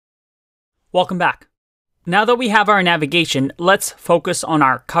Welcome back. Now that we have our navigation, let's focus on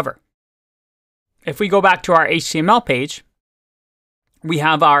our cover. If we go back to our HTML page, we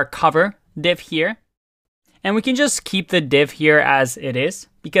have our cover div here. And we can just keep the div here as it is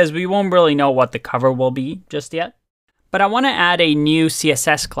because we won't really know what the cover will be just yet. But I want to add a new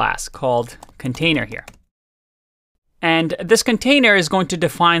CSS class called container here. And this container is going to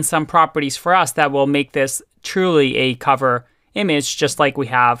define some properties for us that will make this truly a cover image, just like we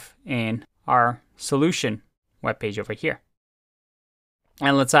have in our solution webpage over here.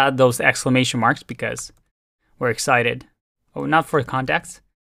 And let's add those exclamation marks because we're excited. Oh, not for context.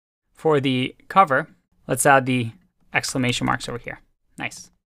 For the cover, let's add the exclamation marks over here.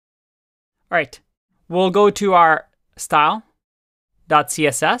 Nice. All right, we'll go to our style.css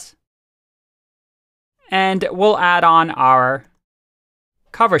and we'll add on our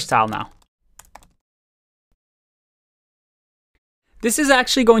cover style now. This is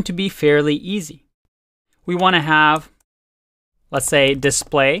actually going to be fairly easy. We want to have, let's say,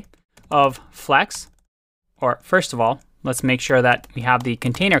 display of flex, or first of all, let's make sure that we have the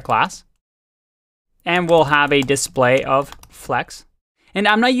container class, and we'll have a display of flex. And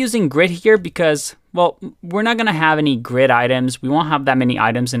I'm not using grid here because, well, we're not going to have any grid items. We won't have that many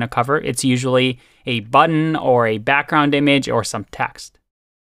items in a cover. It's usually a button or a background image or some text.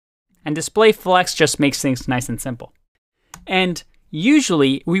 And display flex just makes things nice and simple. And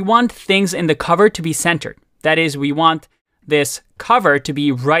usually, we want things in the cover to be centered. That is, we want this cover to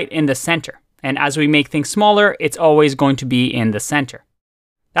be right in the center. And as we make things smaller, it's always going to be in the center.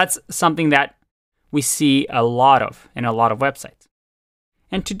 That's something that we see a lot of in a lot of websites.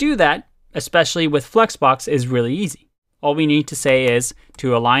 And to do that, especially with Flexbox, is really easy. All we need to say is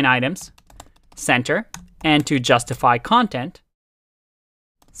to align items, center, and to justify content,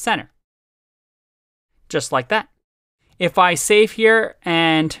 center. Just like that. If I save here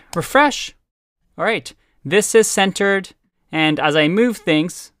and refresh, all right, this is centered. And as I move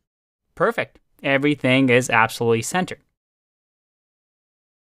things, perfect. Everything is absolutely centered.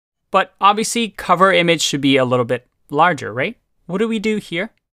 But obviously, cover image should be a little bit larger, right? What do we do here?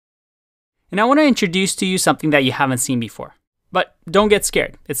 And I want to introduce to you something that you haven't seen before. But don't get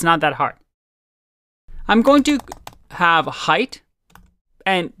scared. It's not that hard. I'm going to have height.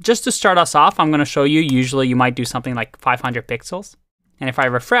 And just to start us off, I'm going to show you, usually you might do something like 500 pixels. And if I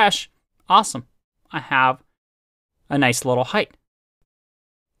refresh, awesome. I have a nice little height.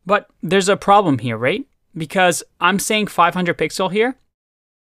 But there's a problem here, right? Because I'm saying 500 pixel here.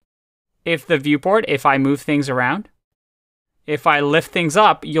 If the viewport, if I move things around, if I lift things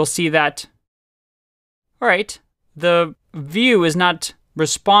up, you'll see that, all right, the view is not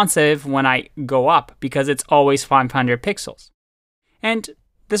responsive when I go up because it's always 500 pixels. And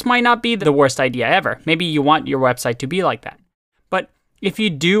this might not be the worst idea ever. Maybe you want your website to be like that. But if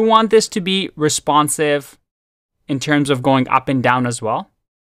you do want this to be responsive in terms of going up and down as well,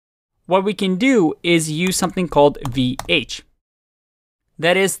 what we can do is use something called VH.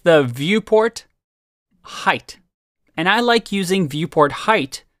 That is the viewport height. And I like using viewport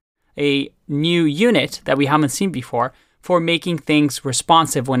height, a new unit that we haven't seen before, for making things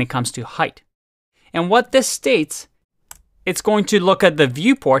responsive when it comes to height. And what this states, it's going to look at the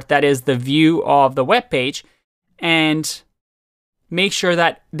viewport, that is the view of the web page, and make sure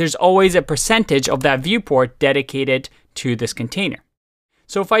that there's always a percentage of that viewport dedicated to this container.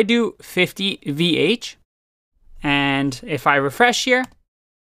 So if I do 50 VH, and if I refresh here,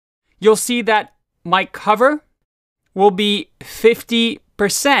 you'll see that my cover will be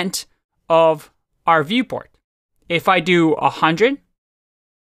 50% of our viewport. If I do 100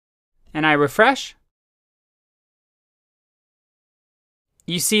 and I refresh,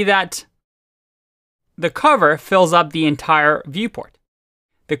 you see that the cover fills up the entire viewport.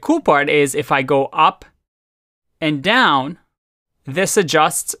 The cool part is if I go up and down, this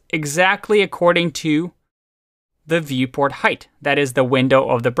adjusts exactly according to the viewport height. That is the window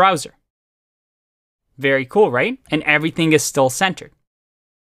of the browser. Very cool, right? And everything is still centered.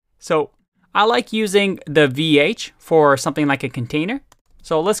 So I like using the VH for something like a container.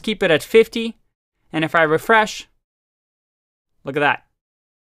 So let's keep it at 50. And if I refresh, look at that.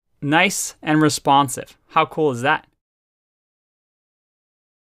 Nice and responsive. How cool is that?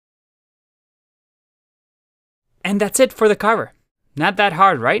 And that's it for the cover. Not that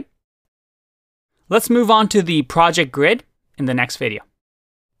hard, right? Let's move on to the project grid in the next video.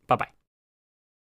 Bye-bye.